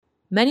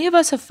Many of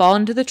us have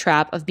fallen into the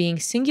trap of being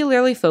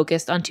singularly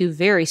focused on two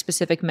very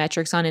specific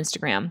metrics on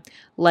Instagram: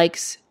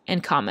 likes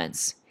and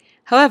comments.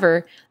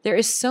 However, there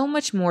is so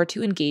much more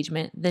to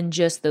engagement than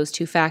just those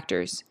two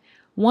factors.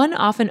 One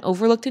often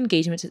overlooked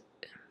engagement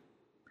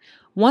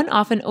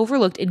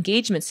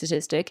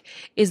statistic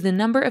is the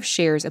number of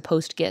shares a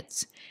post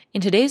gets.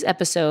 In today's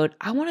episode,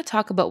 I want to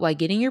talk about why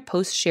getting your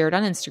posts shared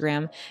on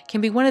Instagram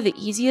can be one of the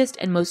easiest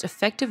and most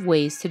effective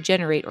ways to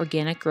generate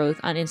organic growth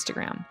on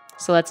Instagram.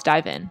 So let's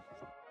dive in.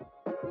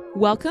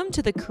 Welcome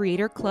to the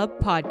Creator Club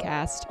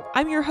podcast.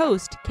 I'm your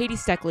host, Katie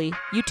Steckley,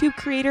 YouTube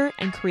creator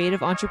and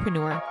creative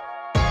entrepreneur.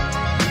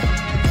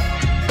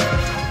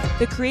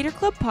 The Creator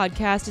Club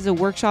podcast is a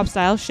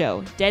workshop-style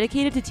show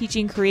dedicated to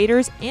teaching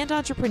creators and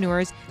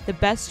entrepreneurs the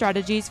best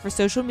strategies for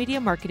social media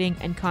marketing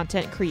and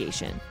content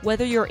creation.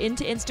 Whether you're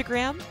into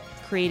Instagram,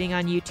 creating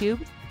on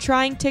YouTube,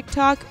 trying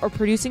TikTok, or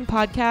producing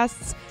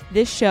podcasts,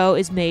 this show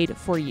is made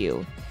for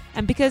you.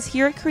 And because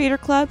here at Creator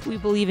Club, we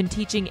believe in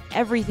teaching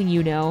everything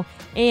you know,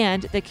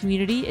 and the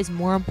community is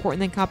more important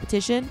than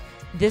competition,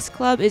 this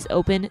club is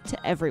open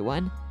to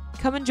everyone.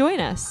 Come and join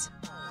us.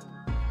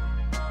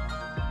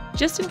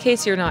 Just in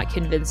case you're not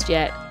convinced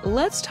yet,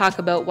 let's talk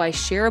about why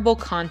shareable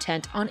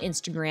content on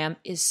Instagram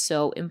is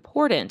so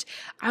important.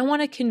 I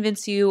want to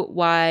convince you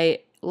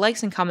why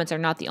likes and comments are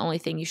not the only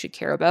thing you should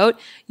care about.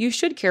 You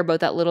should care about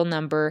that little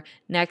number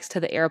next to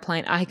the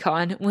airplane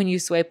icon when you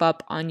swipe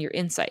up on your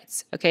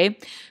insights, okay?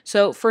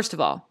 So first of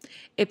all,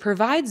 it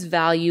provides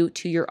value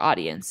to your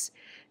audience.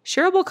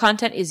 Shareable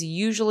content is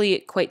usually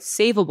quite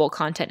savable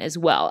content as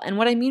well. And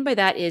what I mean by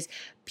that is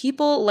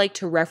people like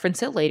to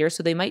reference it later,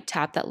 so they might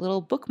tap that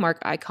little bookmark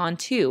icon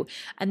too.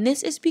 And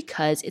this is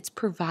because it's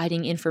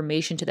providing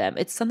information to them.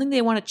 It's something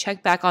they want to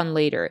check back on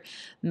later.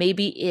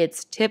 Maybe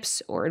it's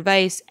tips or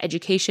advice,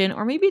 education,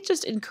 or maybe it's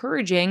just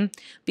encouraging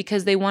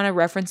because they want to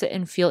reference it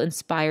and feel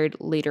inspired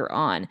later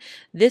on.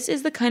 This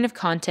is the kind of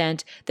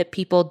content that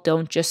people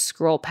don't just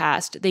scroll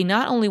past. They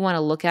not only want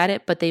to look at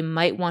it, but they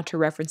might want to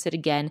reference it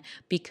again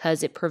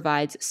because it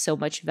provides so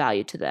much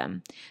value to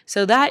them.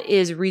 So that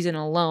is reason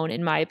alone,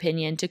 in my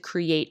opinion, to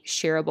create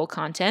shareable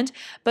content.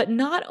 But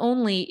not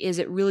only is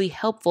it really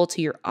helpful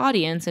to your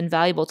audience and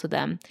valuable to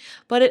them,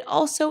 but it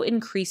also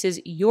increases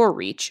your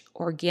reach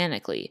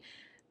organically.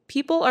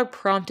 People are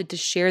prompted to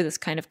share this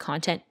kind of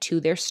content to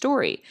their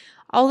story.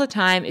 All the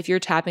time, if you're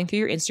tapping through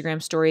your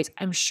Instagram stories,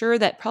 I'm sure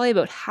that probably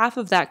about half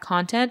of that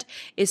content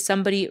is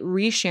somebody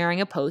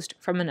resharing a post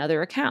from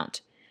another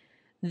account.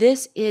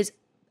 This is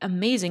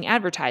amazing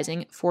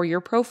advertising for your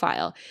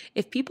profile.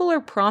 If people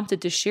are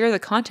prompted to share the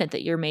content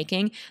that you're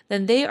making,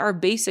 then they are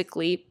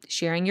basically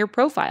sharing your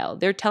profile.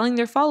 They're telling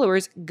their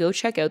followers, go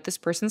check out this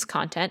person's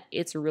content.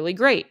 It's really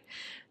great.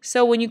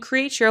 So when you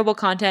create shareable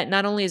content,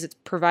 not only is it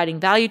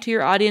providing value to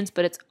your audience,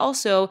 but it's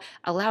also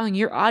allowing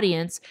your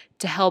audience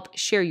to help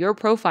share your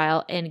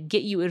profile and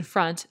get you in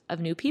front of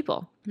new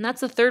people. And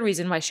that's the third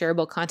reason why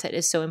shareable content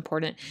is so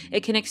important.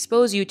 It can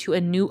expose you to a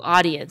new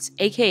audience,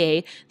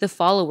 aka the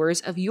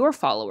followers of your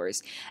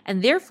followers,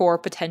 and therefore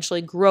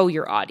potentially grow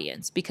your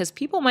audience because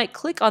people might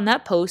click on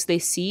that post they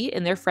see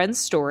in their friend's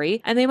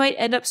story and they might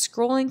end up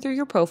scrolling through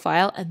your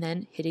profile and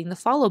then hitting the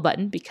follow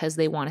button because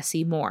they want to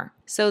see more.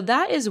 So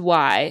that is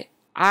why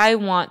I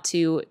want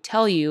to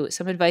tell you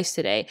some advice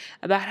today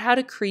about how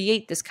to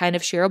create this kind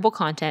of shareable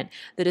content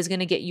that is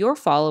going to get your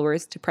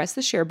followers to press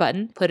the share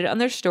button, put it on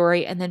their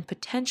story, and then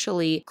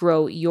potentially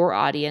grow your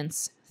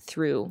audience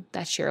through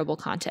that shareable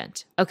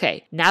content.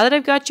 Okay, now that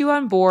I've got you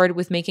on board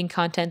with making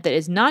content that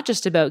is not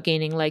just about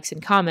gaining likes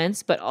and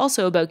comments, but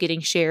also about getting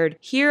shared,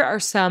 here are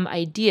some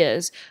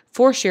ideas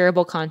for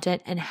shareable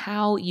content and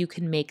how you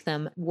can make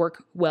them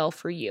work well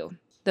for you.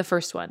 The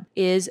first one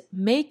is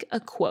make a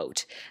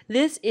quote.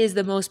 This is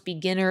the most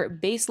beginner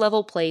base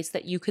level place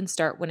that you can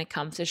start when it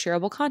comes to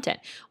shareable content.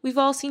 We've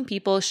all seen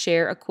people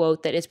share a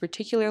quote that is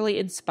particularly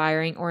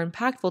inspiring or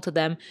impactful to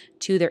them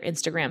to their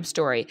Instagram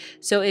story.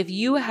 So if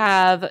you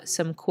have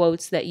some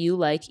quotes that you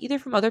like, either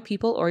from other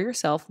people or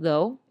yourself,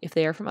 though, if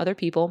they are from other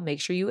people, make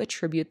sure you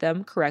attribute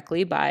them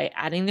correctly by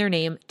adding their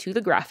name to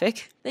the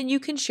graphic. Then you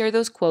can share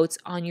those quotes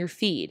on your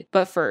feed.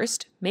 But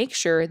first, make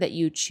sure that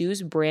you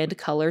choose brand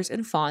colors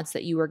and fonts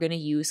that you are going to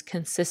use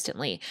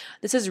consistently.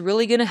 This is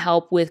really going to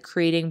help with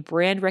creating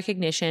brand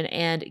recognition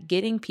and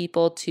getting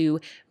people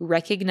to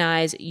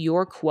recognize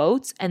your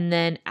quotes. And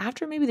then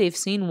after maybe they've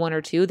seen one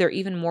or two, they're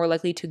even more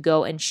likely to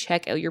go and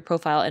check out your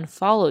profile and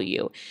follow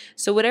you.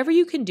 So whatever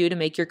you can do to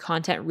make your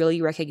content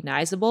really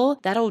recognizable,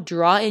 that'll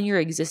draw in your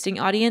existing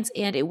audience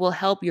and it will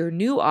help your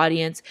new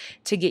audience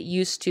to get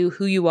used to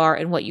who you are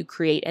and what you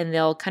create, and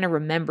they'll kind of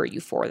remember you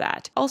for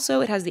that.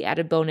 Also, it has the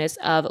added bonus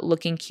of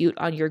looking cute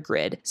on your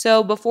grid.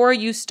 So before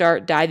you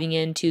start diving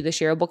into the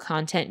shareable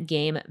content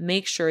game,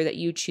 make sure that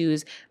you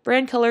choose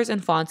brand colors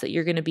and fonts that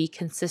you're going to be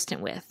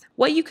consistent with.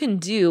 What you can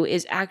do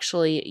is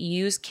actually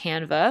use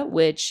Canva,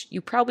 which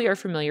you probably are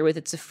familiar with.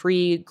 It's a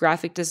free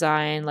graphic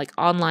design, like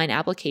online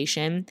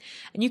application,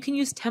 and you can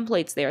use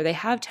templates there. They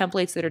have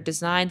templates that are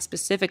designed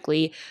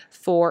specifically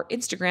for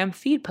Instagram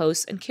feed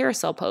posts and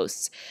carousel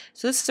posts.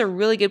 So this is a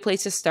really good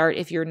place to start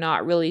if you're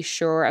not really sure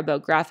unsure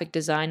about graphic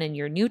design and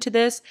you're new to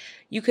this,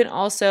 you can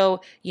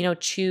also,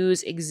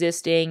 choose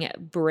existing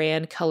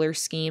brand color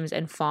schemes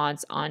and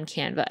fonts on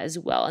Canva as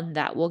well, and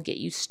that will get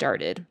you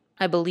started.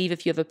 I believe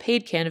if you have a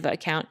paid Canva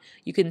account,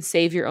 you can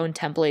save your own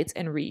templates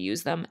and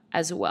reuse them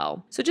as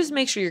well. So just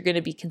make sure you're going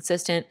to be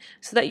consistent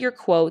so that your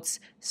quotes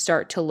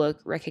start to look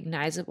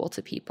recognizable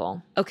to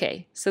people.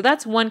 Okay, so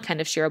that's one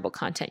kind of shareable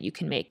content you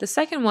can make. The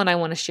second one I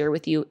want to share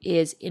with you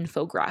is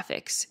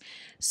infographics.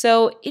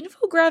 So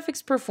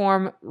infographics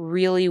perform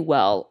really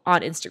well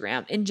on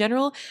Instagram. In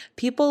general,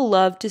 people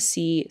love to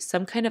see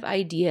some kind of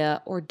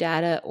idea or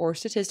data or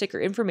statistic or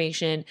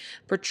information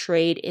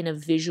portrayed in a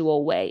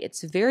visual way.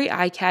 It's very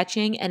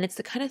eye-catching, and it's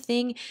the kind of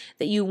thing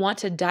that you want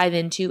to dive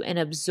into and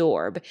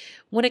absorb.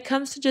 When it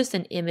comes to just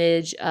an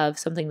image of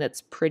something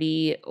that's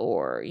pretty,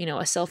 or,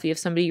 a selfie of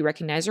somebody you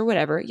recognize or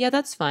whatever, yeah,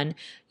 that's fun.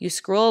 You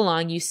scroll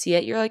along, you see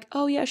it, you're like,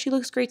 oh yeah, she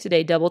looks great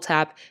today, double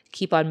tap,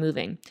 keep on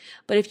moving.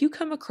 But if you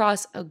come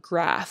across a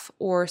graph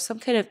or some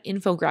kind of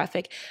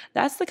infographic,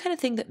 that's the kind of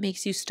thing that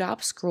makes you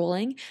stop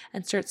scrolling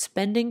and start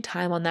spending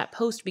time on that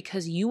post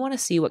because you want to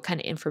see what kind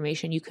of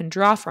information you can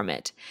draw from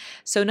it.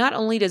 So not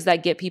only does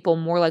that get people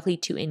more likely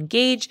to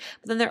engage,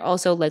 but then they're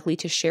also likely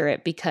to share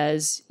it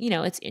because,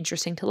 it's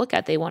interesting to look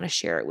at. They want to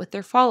share it with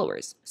their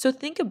followers. So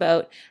think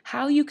about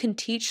how you can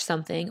teach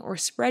something or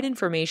spread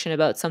information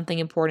about something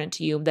important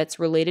to you that's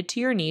related to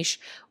your niche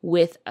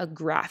with a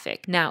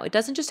graphic. Now, it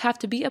doesn't just have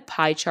to be a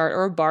pie chart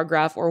or a bar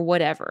graph or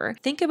whatever.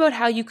 Think about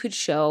how you could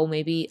show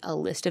maybe a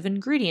list of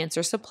ingredients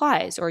or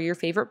supplies or your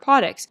favorite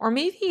products, or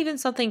maybe even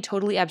something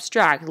totally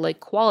abstract like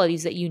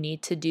qualities that you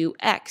need to do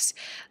X.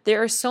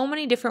 There are so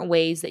many different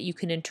ways that you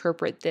can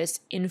interpret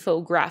this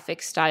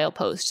infographic style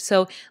post.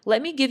 So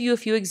let me give you a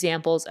few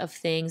examples of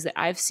things that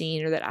I've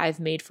seen or that I've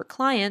made for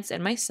clients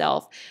and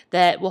myself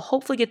that will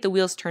hopefully get the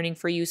wheels turning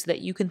for you so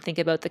that you can think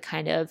about the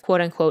kind of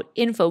quote unquote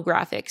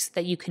infographics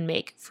that you can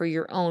make for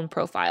your own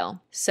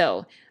profile.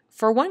 So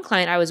for one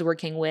client I was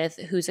working with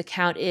whose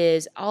account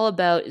is all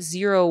about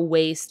zero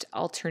waste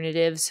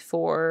alternatives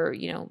for,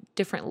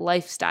 different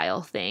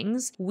lifestyle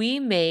things, we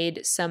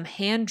made some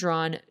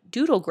hand-drawn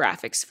doodle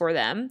graphics for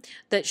them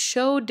that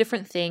showed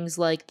different things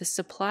like the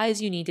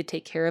supplies you need to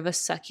take care of a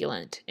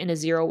succulent in a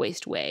zero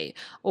waste way,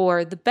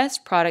 or the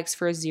best products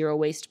for a zero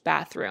waste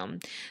bathroom.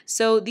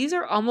 So these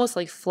are almost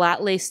like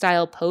flat lay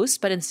style posts,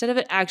 but instead of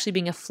it actually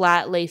being a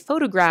flat lay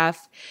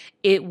photograph,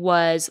 it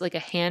was like a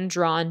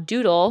hand-drawn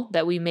doodle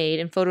that we made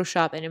in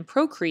Photoshop and in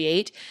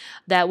Procreate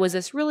that was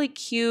this really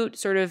cute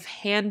sort of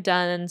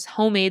hand-done,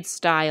 homemade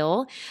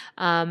style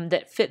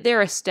that fit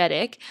their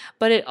aesthetic,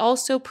 but it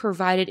also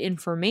provided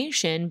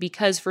information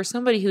because for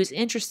somebody who's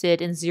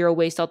interested in zero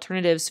waste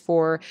alternatives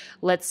for,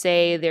 let's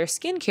say, their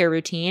skincare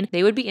routine,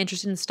 they would be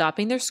interested in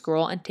stopping their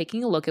scroll and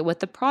taking a look at what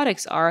the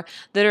products are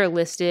that are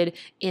listed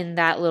in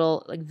that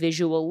little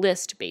visual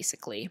list,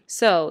 basically.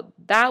 So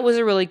that was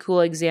a really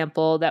cool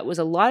example that was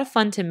a lot of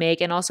fun to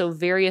make and also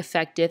very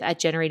effective at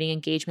generating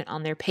engagement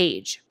on their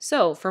page.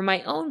 So for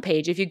my own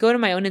page, if you go to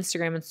my own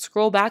Instagram and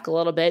scroll back a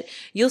little bit,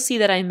 you'll see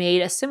that I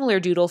made a similar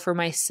doodle for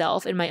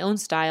myself in my own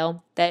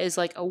style that is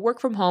like a work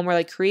from home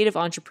or creative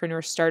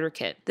entrepreneur starter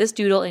kit. This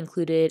doodle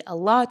included a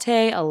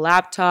latte, a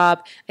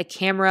laptop, a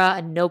camera,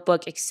 a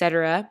notebook,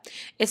 etc.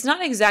 It's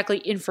not exactly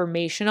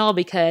informational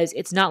because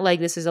it's not like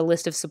this is a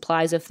list of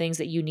supplies of things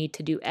that you need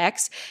to do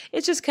X.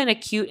 It's just kind of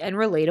cute and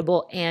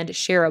relatable and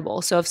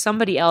shareable. So if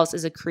somebody else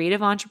is a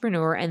creative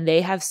entrepreneur and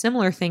they have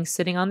similar things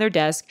sitting on their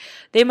desk,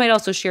 they might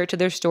also share it to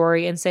their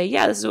story and say,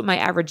 yeah, this is what my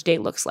average day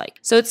looks like.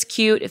 So it's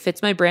cute, it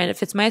fits my brand, it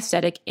fits my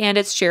aesthetic, and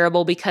it's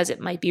shareable because it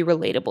might be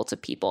relatable to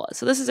people.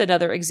 So this is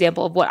another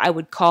example of what I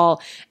would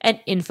call an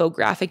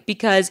infographic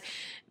because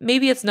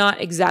maybe it's not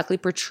exactly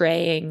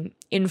portraying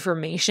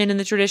information in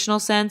the traditional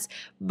sense,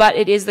 but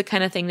it is the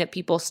kind of thing that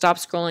people stop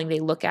scrolling, they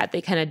look at, they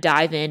kind of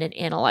dive in and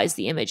analyze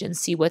the image and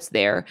see what's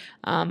there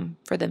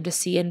for them to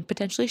see and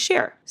potentially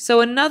share.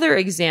 So another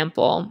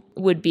example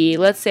would be,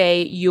 let's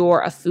say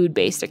you're a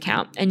food-based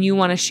account and you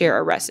want to share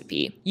a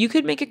recipe. You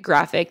could make a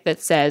graphic that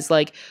says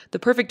the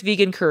perfect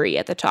vegan curry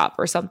at the top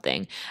or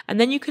something. And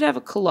then you could have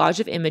a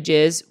collage of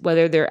images,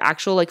 whether they're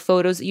actual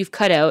photos that you've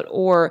cut out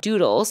or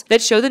doodles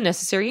that show the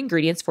necessary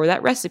ingredients for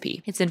that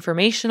recipe. It's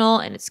informational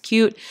and it's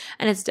cute.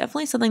 And it's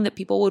definitely something that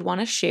people would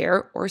want to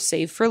share or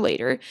save for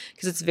later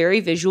because it's very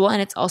visual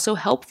and it's also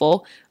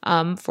helpful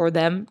for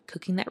them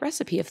cooking that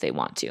recipe if they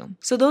want to.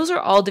 So those are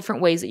all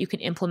different ways that you can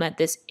implement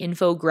this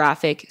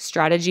infographic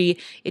strategy.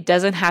 It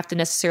doesn't have to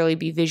necessarily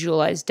be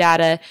visualized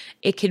data.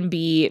 It can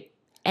be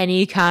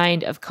any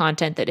kind of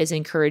content that is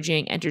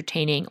encouraging,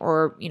 entertaining,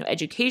 or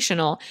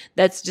educational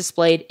that's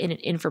displayed in an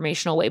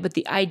informational way. But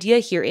the idea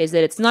here is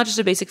that it's not just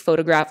a basic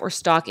photograph or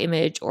stock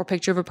image or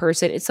picture of a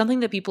person. It's something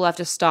that people have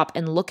to stop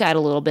and look at a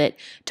little bit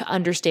to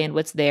understand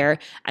what's there,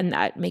 and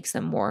that makes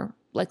them more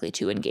likely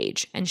to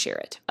engage and share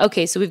it.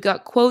 Okay, so we've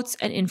got quotes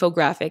and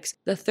infographics.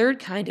 The third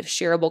kind of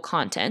shareable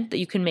content that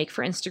you can make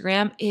for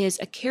Instagram is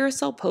a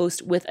carousel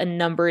post with a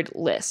numbered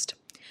list.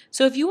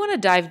 So if you want to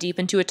dive deep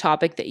into a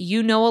topic that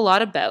you know a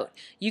lot about,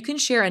 you can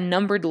share a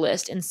numbered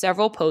list in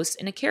several posts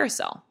in a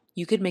carousel.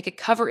 You could make a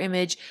cover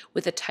image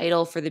with a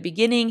title for the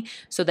beginning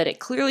so that it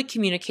clearly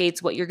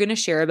communicates what you're going to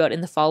share about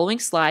in the following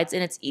slides.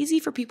 And it's easy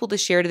for people to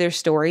share to their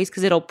stories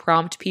because it'll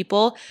prompt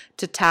people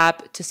to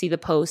tap to see the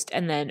post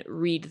and then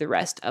read the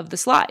rest of the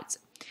slides.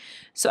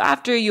 So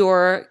after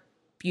your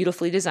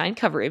beautifully designed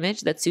cover image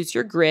that suits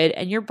your grid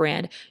and your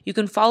brand, you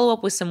can follow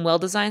up with some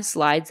well-designed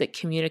slides that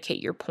communicate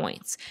your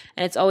points.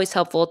 And it's always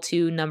helpful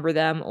to number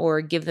them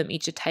or give them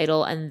each a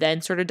title and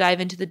then sort of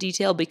dive into the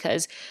detail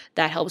because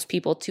that helps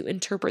people to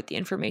interpret the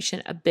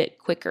information a bit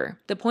quicker.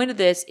 The point of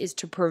this is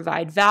to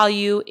provide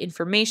value,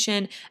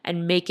 information,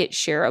 and make it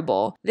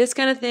shareable. This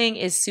kind of thing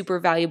is super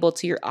valuable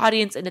to your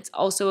audience, and it's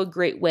also a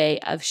great way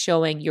of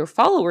showing your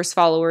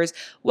followers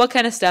what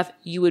kind of stuff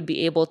you would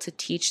be able to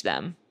teach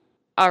them.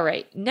 All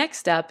right,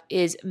 next up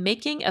is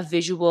making a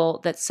visual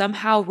that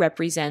somehow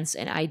represents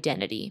an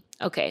identity.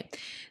 Okay,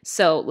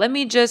 so let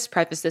me just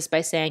preface this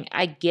by saying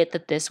I get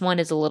that this one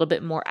is a little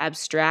bit more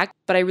abstract,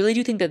 but I really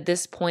do think that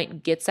this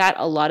point gets at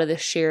a lot of the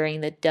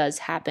sharing that does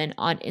happen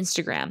on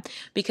Instagram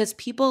because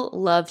people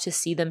love to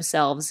see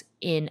themselves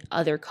in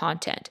other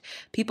content.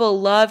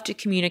 People love to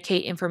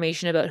communicate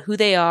information about who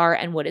they are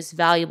and what is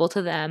valuable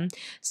to them.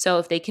 So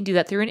if they can do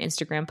that through an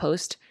Instagram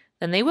post,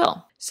 then they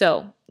will.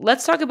 So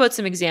let's talk about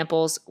some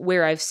examples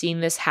where I've seen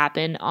this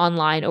happen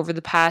online over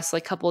the past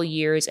couple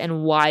years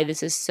and why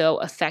this is so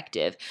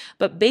effective.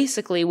 But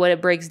basically what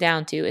it breaks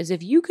down to is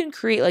if you can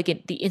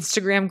create the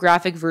Instagram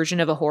graphic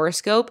version of a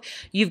horoscope,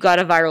 you've got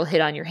a viral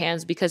hit on your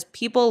hands because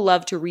people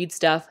love to read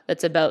stuff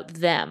that's about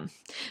them.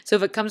 So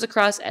if it comes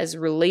across as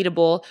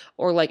relatable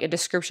or like a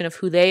description of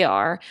who they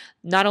are,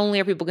 not only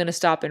are people going to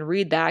stop and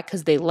read that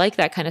because they like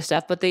that kind of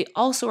stuff, but they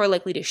also are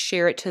likely to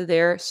share it to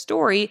their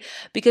story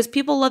because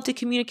people love to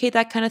communicate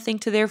that kind of thing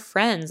to their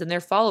friends and their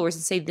followers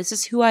and say, this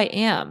is who I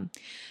am.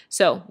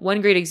 So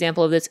one great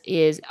example of this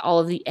is all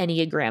of the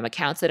Enneagram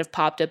accounts that have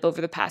popped up over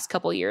the past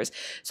couple years.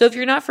 So if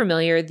you're not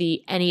familiar,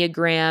 the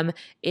Enneagram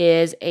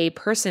is a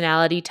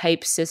personality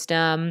type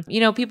system.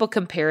 People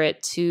compare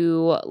it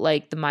to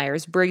the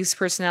Myers-Briggs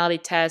personality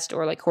test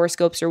or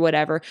horoscopes or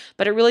whatever,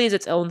 but it really is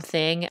its own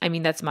thing. I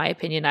mean, that's my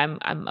opinion.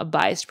 I'm a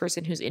biased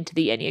person who's into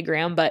the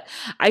Enneagram, but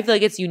I feel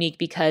like it's unique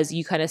because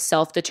you kind of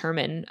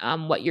self-determine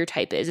what your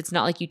type is. It's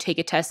not like you take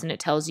a test and it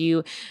tells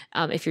you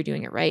if you're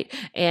doing it right.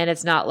 And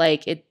it's not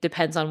like it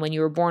depends on when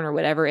you were born or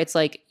whatever. It's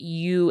like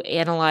you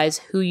analyze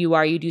who you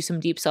are, you do some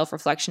deep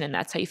self-reflection, and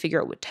that's how you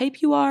figure out what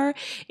type you are.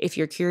 If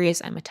you're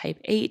curious, I'm a type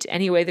 8.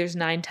 Anyway, there's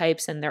 9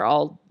 types and they're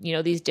all,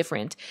 these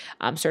different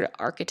sort of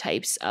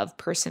archetypes of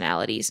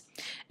personalities.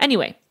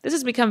 Anyway, this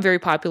has become very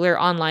popular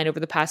online over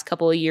the past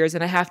couple of years,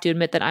 and I have to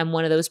admit that I'm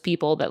one of those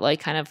people that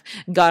kind of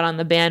got on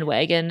the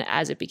bandwagon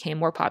as it became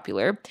more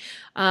popular.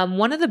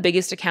 One of the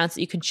biggest accounts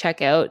that you can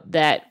check out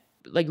that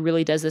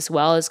really does this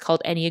well is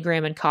called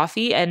Enneagram and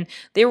Coffee. And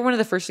they were one of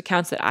the first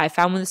accounts that I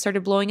found when it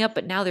started blowing up,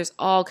 but now there's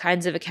all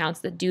kinds of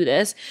accounts that do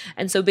this.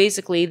 And so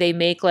basically they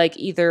make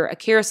either a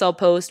carousel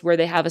post where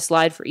they have a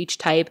slide for each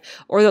type,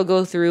 or they'll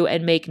go through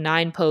and make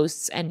 9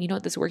 posts. And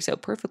this works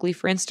out perfectly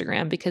for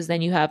Instagram because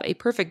then you have a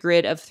perfect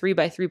grid of 3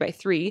 by 3 by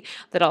 3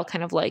 that all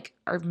kind of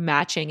are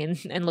matching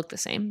and look the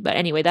same. But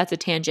anyway, that's a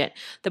tangent.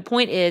 The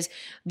point is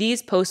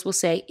these posts will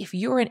say, if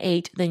you're an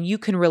 8, then you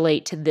can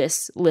relate to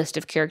this list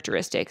of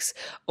characteristics,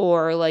 or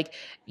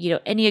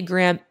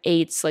Enneagram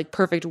 8's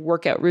perfect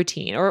workout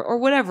routine or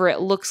whatever it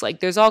looks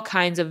like. There's all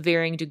kinds of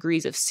varying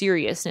degrees of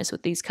seriousness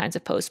with these kinds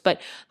of posts. But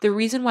the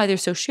reason why they're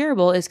so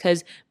shareable is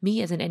because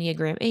me as an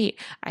Enneagram 8,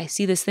 I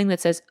see this thing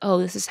that says, oh,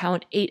 this is how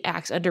an 8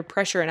 acts under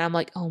pressure. And I'm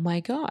like, oh my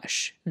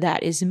gosh,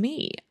 that is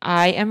me.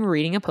 I am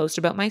reading a post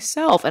about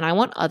myself and I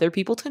want other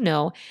people to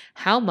know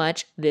how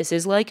much this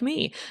is like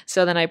me.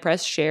 So then I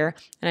press share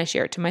and I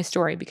share it to my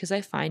story because I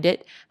find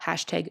it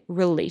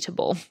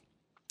 #relatable.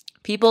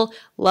 People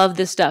love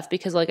this stuff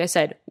because, like I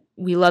said,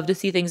 we love to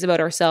see things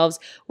about ourselves.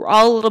 We're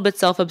all a little bit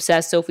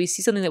self-obsessed. So if we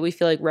see something that we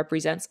feel like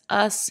represents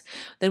us,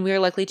 then we are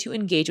likely to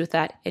engage with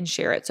that and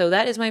share it. So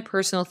that is my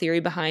personal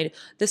theory behind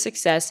the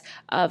success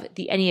of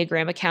the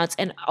Enneagram accounts.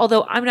 And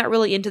although I'm not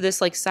really into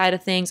this side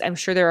of things, I'm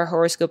sure there are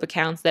horoscope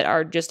accounts that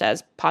are just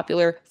as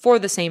popular for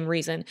the same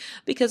reason,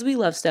 because we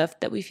love stuff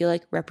that we feel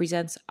like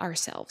represents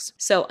ourselves.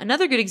 So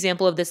another good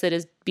example of this that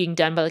is being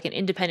done by an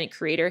independent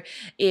creator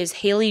is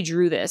Haley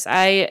Drew This.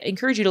 I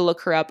encourage you to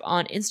look her up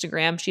on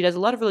Instagram. She does a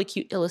lot of really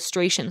cute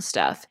illustration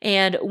stuff.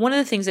 And one of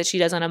the things that she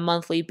does on a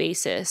monthly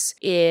basis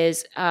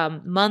is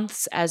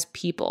months as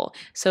people.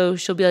 So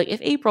she'll be like, if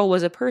April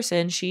was a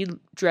person, she'd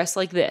dress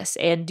like this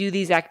and do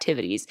these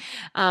activities.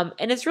 And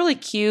it's really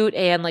cute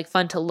and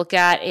fun to look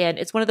at. And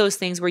it's one of those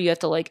things where you have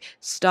to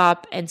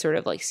stop and sort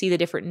of see the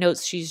different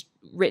notes she's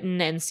written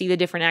and see the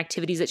different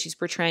activities that she's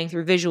portraying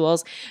through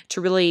visuals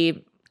to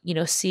really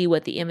see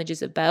what the image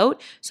is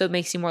about. So it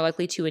makes you more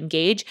likely to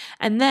engage.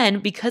 And then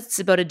because it's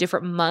about a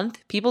different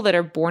month, people that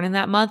are born in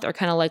that month are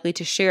kind of likely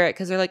to share it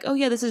because they're like, oh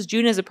yeah, this is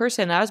June as a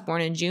person. I was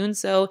born in June,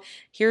 so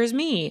here's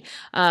me.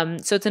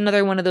 So it's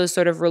another one of those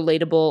sort of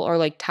relatable or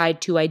like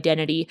tied to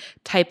identity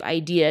type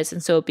ideas.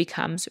 And so it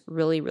becomes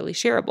really, really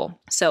shareable.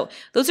 So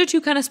those are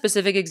two kind of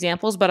specific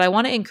examples, but I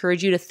want to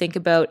encourage you to think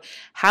about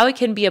how it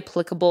can be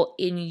applicable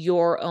in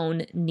your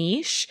own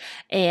niche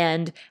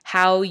and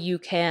how you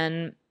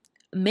can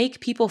make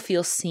people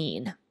feel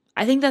seen.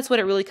 I think that's what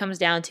it really comes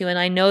down to. And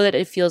I know that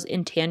it feels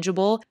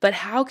intangible, but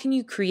how can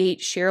you create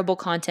shareable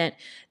content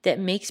that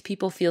makes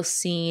people feel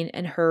seen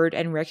and heard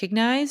and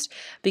recognized?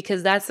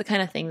 Because that's the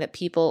kind of thing that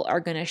people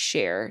are going to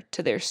share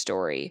to their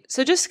story.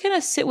 So just kind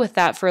of sit with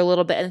that for a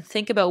little bit and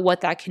think about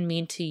what that can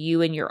mean to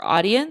you and your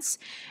audience.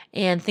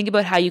 And think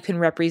about how you can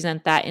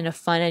represent that in a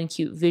fun and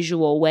cute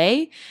visual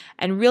way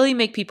and really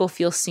make people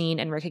feel seen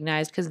and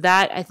recognized, because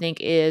that, I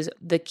think, is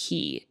the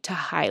key to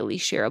highly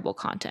shareable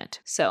content.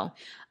 So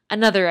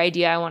another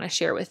idea I want to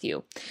share with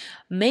you.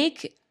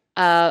 Make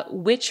a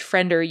which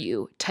friend are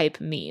you type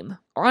meme,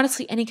 or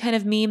honestly any kind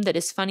of meme that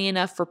is funny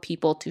enough for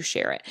people to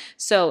share it.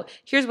 So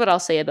here's what I'll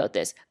say about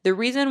this. The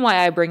reason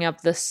why I bring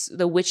up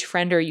the which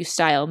friend are you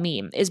style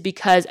meme is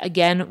because,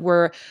 again,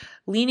 we're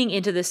leaning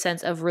into this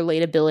sense of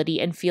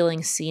relatability and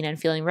feeling seen and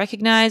feeling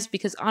recognized,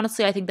 because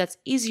honestly, I think that's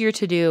easier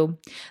to do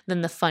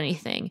than the funny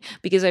thing,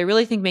 because I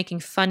really think making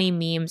funny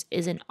memes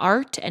is an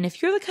art. And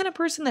if you're the kind of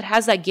person that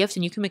has that gift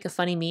and you can make a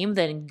funny meme,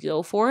 then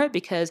go for it,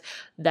 because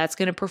that's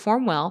going to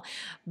perform well.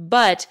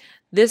 But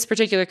this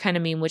particular kind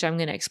of meme, which I'm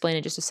going to explain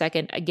in just a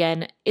second,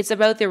 again, it's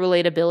about the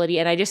relatability.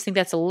 And I just think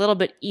that's a little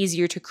bit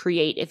easier to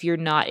create if you're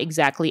not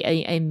exactly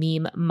a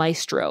meme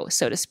maestro,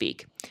 so to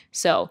speak.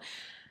 So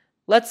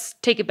let's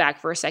take it back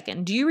for a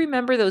second. Do you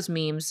remember those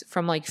memes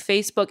from like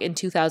Facebook in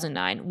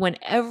 2009 when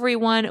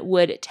everyone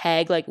would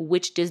tag like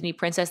which Disney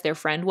princess their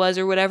friend was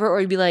or whatever, or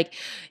you'd be like,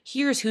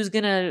 here's who's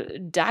gonna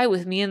die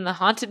with me in the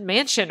haunted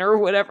mansion or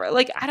whatever.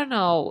 Like, I don't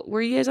know.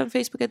 Were you guys on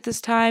Facebook at this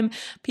time?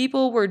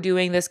 People were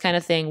doing this kind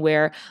of thing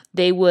where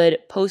they would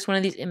post one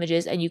of these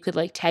images and you could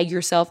like tag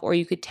yourself or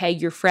you could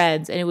tag your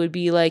friends, and it would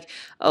be like,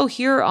 oh,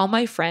 here are all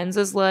my friends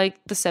as like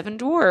the seven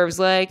dwarves.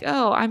 Like,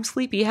 oh, I'm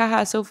sleepy.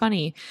 Haha, so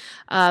funny.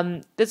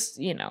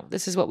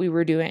 This is what we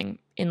were doing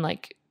in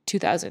like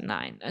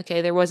 2009.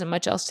 Okay, there wasn't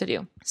much else to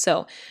do.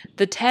 So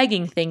the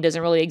tagging thing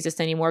doesn't really exist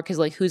anymore because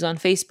like who's on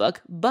Facebook,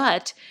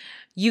 but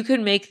you could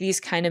make these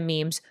kind of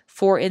memes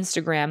for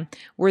Instagram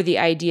where the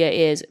idea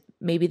is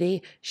maybe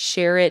they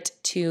share it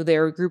to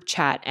their group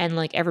chat and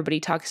like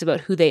everybody talks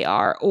about who they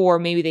are, or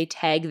maybe they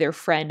tag their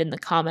friend in the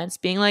comments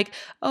being like,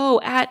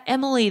 oh, at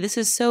Emily, this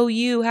is so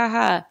you,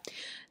 haha.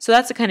 So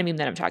that's the kind of meme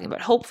that I'm talking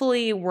about.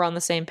 Hopefully we're on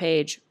the same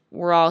page.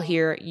 We're all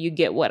here. You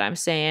get what I'm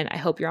saying. I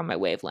hope you're on my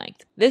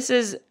wavelength. This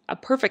is a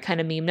perfect kind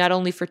of meme, not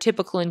only for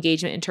typical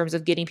engagement in terms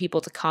of getting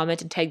people to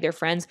comment and tag their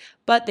friends,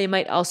 but they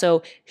might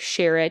also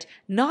share it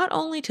not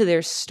only to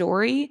their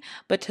story,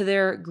 but to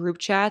their group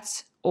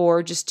chats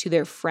or just to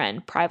their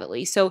friend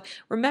privately. So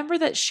remember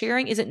that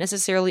sharing isn't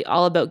necessarily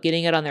all about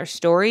getting it on their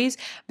stories,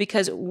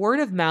 because word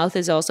of mouth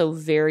is also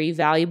very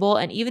valuable.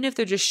 And even if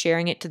they're just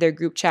sharing it to their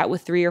group chat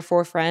with 3 or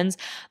 4 friends,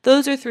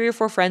 those are 3 or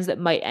 4 friends that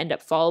might end up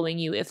following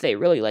you if they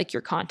really like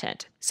your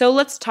content. So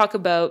let's talk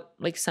about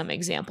like some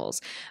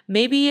examples.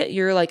 Maybe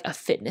you're like a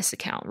fitness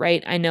account,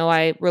 right? I know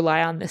I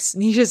rely on this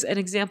niche as an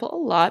example a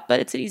lot, but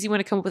it's an easy one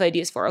to come up with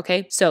ideas for,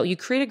 okay? So you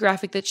create a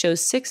graphic that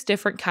shows 6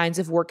 different kinds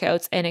of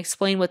workouts and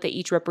explain what they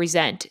each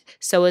represent.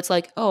 So it's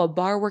like, oh, a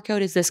bar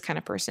workout is this kind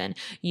of person.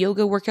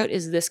 Yoga workout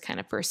is this kind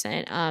of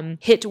person.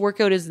 HIIT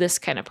workout is this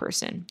kind of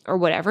person, or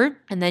whatever.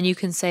 And then you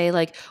can say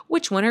like,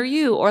 which one are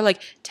you? Or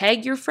like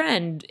tag your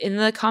friend in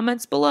the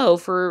comments below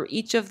for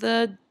each of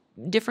the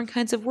different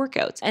kinds of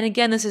workouts. And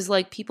again, this is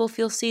like people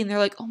feel seen. They're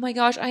like, oh my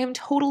gosh, I am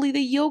totally the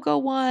yoga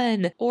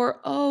one. Or,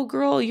 oh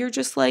girl, you're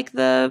just like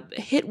the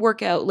HIIT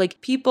workout.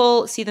 Like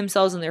people see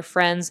themselves and their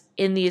friends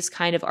in these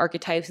kind of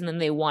archetypes, and then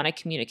they want to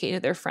communicate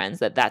to their friends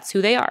that that's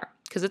who they are,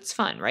 because it's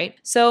fun, right?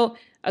 So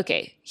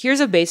okay, here's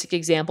a basic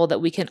example that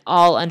we can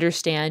all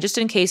understand, just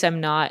in case I'm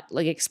not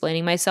like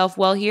explaining myself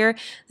well here.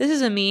 This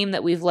is a meme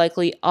that we've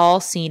likely all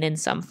seen in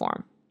some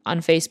form on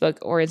Facebook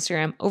or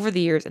Instagram over the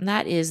years, and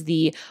that is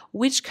the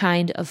which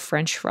kind of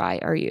French fry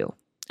are you?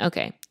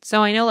 Okay,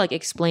 so I know like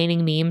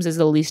explaining memes is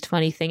the least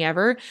funny thing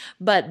ever,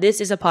 but this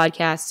is a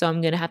podcast, so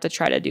I'm going to have to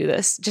try to do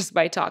this just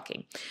by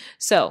talking.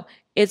 So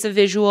it's a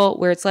visual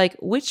where it's like,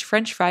 which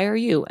French fry are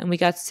you? And we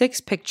got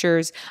 6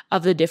 pictures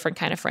of the different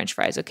kind of French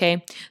fries,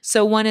 okay?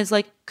 So one is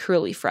like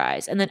curly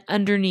fries, and then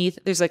underneath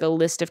there's like a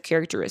list of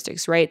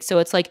characteristics, right? So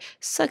it's like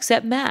sucks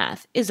at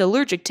math, is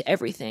allergic to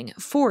everything,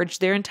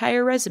 forged their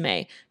entire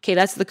resume. Okay,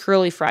 that's the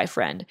curly fry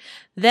friend.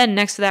 Then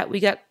next to that, we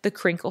got the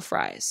crinkle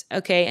fries,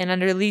 okay? And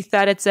underneath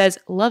that it says,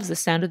 loves the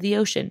sound of the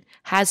ocean,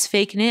 has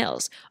fake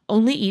nails,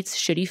 only eats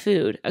shitty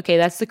food. Okay,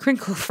 that's the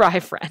crinkle fry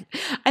friend.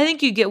 I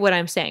think you get what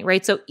I'm saying,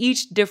 right? So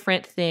each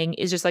different thing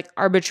is just like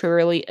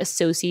arbitrarily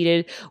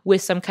associated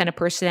with some kind of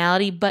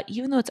personality, but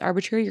even though it's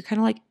arbitrary, you're kind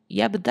of like,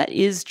 yeah, but that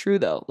is true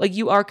though. Like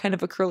you are kind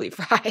of a curly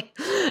fry.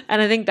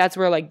 And I think that's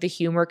where like the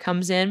humor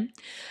comes in.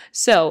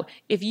 So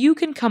if you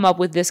can come up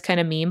with this kind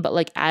of meme, but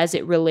like as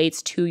it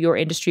relates to your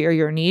industry or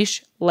your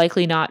niche,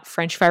 likely not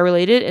French fry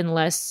related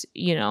unless,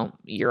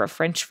 you're a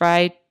French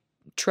fry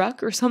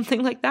truck or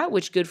something like that,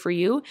 which good for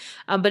you.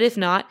 But if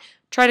not,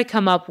 try to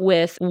come up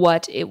with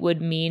what it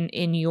would mean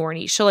in your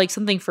niche. So like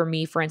something for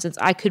me, for instance,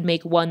 I could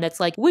make one that's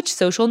like, which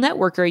social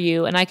network are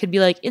you? And I could be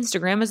like,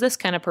 Instagram is this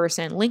kind of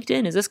person.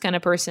 LinkedIn is this kind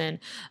of person.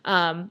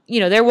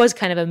 There was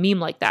kind of a meme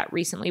like that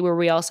recently where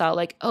we all saw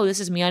like, oh, this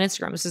is me on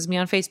Instagram. This is me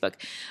on Facebook.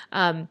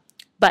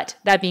 But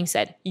that being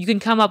said, you can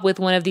come up with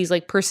one of these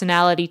like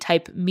personality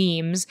type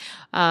memes,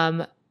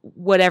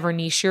 whatever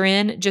niche you're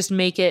in, just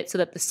make it so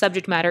that the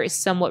subject matter is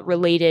somewhat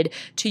related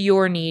to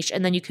your niche.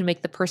 And then you can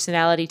make the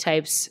personality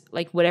types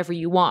like whatever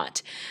you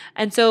want.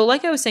 And so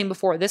like I was saying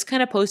before, this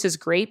kind of post is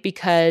great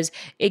because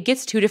it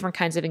gets two different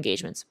kinds of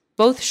engagements,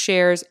 both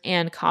shares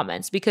and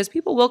comments, because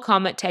people will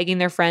comment tagging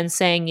their friends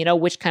saying,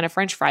 which kind of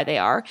French fry they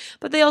are,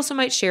 but they also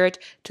might share it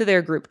to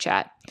their group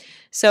chat.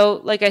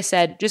 So like I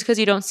said, just because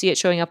you don't see it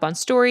showing up on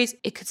stories,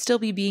 it could still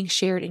be being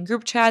shared in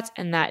group chats,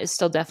 and that is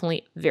still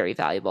definitely very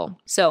valuable.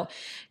 So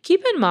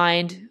keep in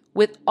mind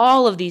with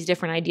all of these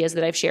different ideas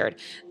that I've shared,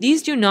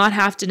 these do not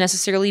have to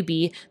necessarily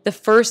be the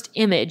first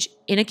image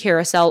in a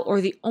carousel or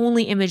the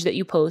only image that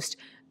you post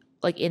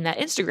like in that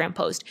Instagram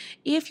post.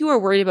 If you are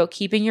worried about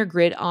keeping your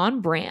grid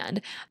on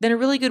brand, then a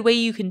really good way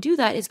you can do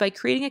that is by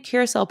creating a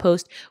carousel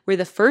post where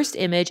the first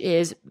image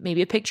is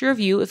maybe a picture of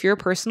you if you're a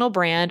personal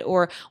brand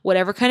or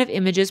whatever kind of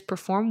images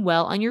perform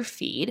well on your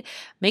feed.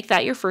 Make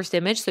that your first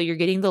image so you're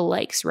getting the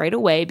likes right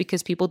away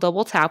because people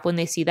double tap when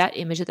they see that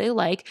image that they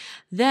like.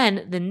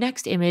 Then the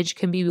next image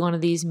can be one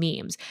of these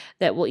memes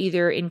that will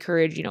either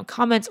encourage,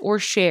 comments or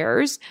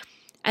shares.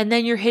 And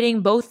then you're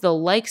hitting both the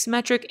likes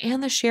metric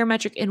and the share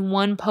metric in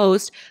one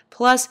post.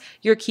 Plus,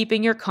 you're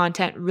keeping your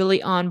content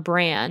really on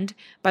brand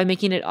by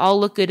making it all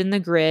look good in the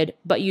grid,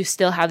 but you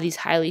still have these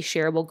highly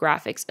shareable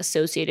graphics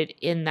associated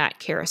in that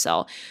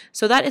carousel.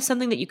 So that is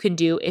something that you can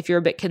do if you're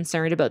a bit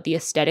concerned about the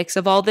aesthetics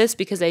of all this,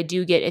 because I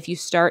do get if you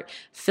start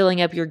filling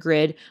up your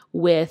grid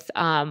with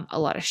a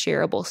lot of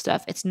shareable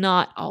stuff, it's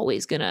not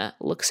always going to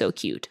look so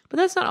cute. But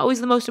that's not always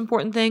the most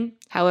important thing.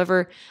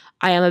 However,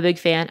 I am a big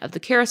fan of the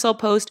carousel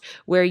post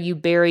where you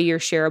bury your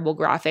shareable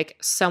graphic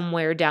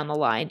somewhere down the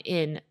line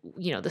in,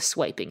 the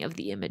swiping of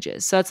the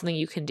images. So that's something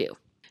you can do.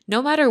 No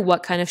matter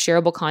what kind of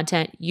shareable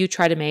content you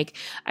try to make,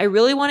 I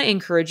really want to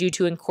encourage you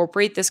to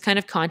incorporate this kind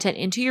of content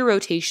into your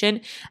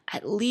rotation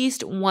at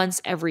least once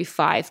every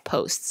 5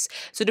 posts.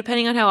 So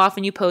depending on how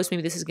often you post,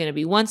 maybe this is going to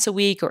be once a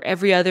week or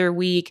every other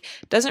week,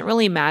 doesn't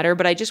really matter,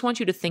 but I just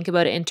want you to think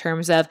about it in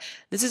terms of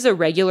this is a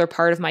regular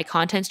part of my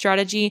content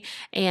strategy,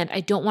 and I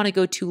don't want to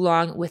go too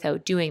long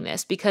without doing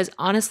this because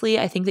honestly,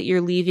 I think that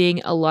you're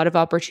leaving a lot of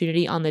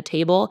opportunity on the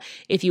table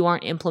if you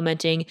aren't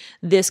implementing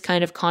this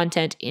kind of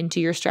content into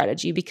your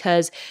strategy,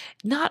 because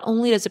not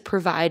only does it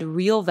provide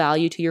real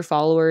value to your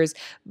followers,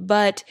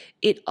 but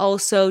it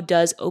also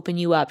does open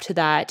you up to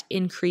that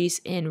increase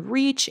in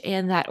reach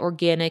and that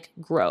organic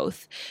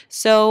growth.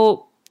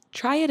 So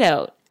try it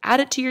out. Add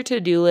it to your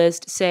to-do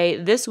list. Say,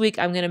 this week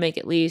I'm going to make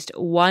at least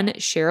one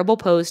shareable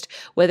post,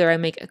 whether I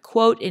make a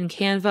quote in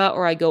Canva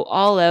or I go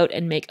all out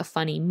and make a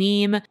funny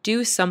meme.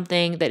 Do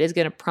something that is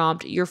going to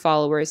prompt your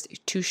followers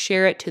to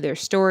share it to their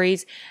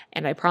stories.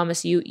 And I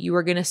promise you, you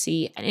are going to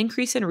see an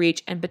increase in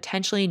reach and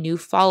potentially new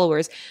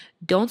followers.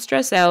 Don't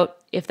stress out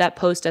if that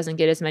post doesn't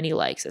get as many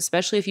likes,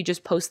 especially if you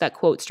just post that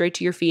quote straight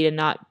to your feed and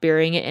not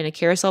burying it in a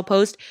carousel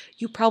post.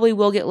 You probably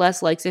will get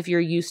less likes if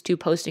you're used to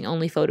posting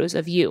only photos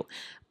of you.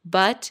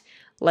 But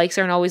likes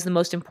aren't always the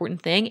most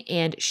important thing,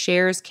 and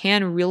shares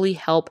can really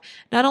help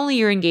not only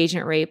your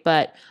engagement rate,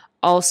 but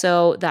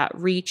also that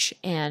reach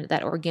and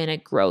that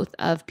organic growth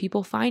of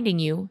people finding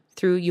you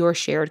through your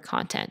shared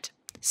content.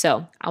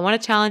 So I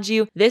want to challenge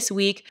you this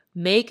week,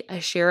 make a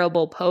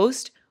shareable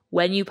post.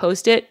 When you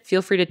post it,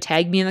 feel free to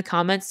tag me in the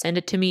comments, send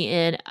it to me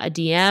in a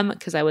DM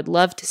because I would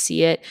love to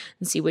see it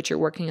and see what you're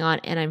working on.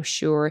 And I'm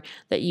sure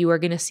that you are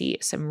going to see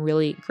some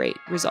really great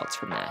results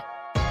from that.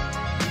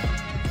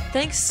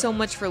 Thanks so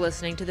much for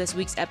listening to this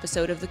week's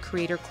episode of the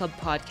Creator Club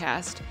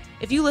podcast.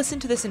 If you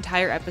listened to this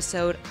entire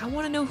episode, I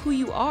want to know who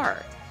you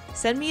are.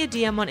 Send me a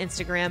DM on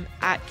Instagram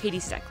at Katie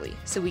Steckley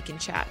so we can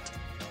chat.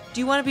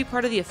 Do you want to be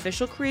part of the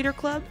official Creator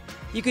Club?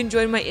 You can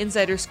join my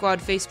Insider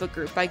Squad Facebook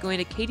group by going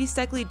to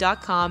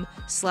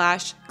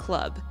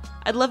katiesteckley.com/club.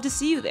 I'd love to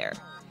see you there.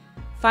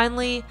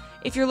 Finally,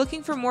 if you're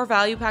looking for more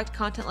value-packed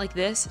content like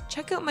this,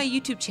 check out my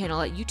YouTube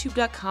channel at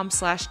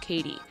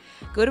youtube.com/Katie.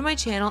 Go to my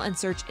channel and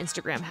search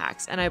Instagram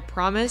hacks, and I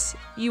promise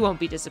you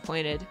won't be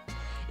disappointed.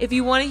 If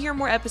you want to hear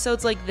more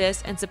episodes like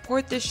this and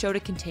support this show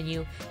to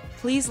continue,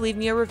 please leave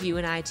me a review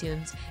in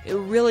iTunes. It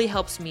really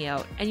helps me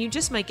out, and you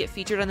just might get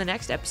featured on the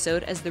next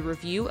episode as the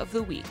review of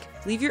the week.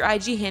 Leave your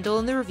IG handle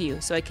in the review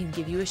so I can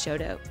give you a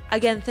shout out.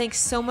 Again, thanks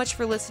so much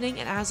for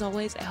listening, and as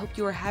always, I hope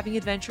you are having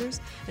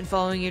adventures and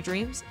following your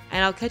dreams,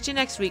 and I'll catch you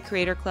next week,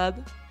 Creator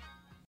Club.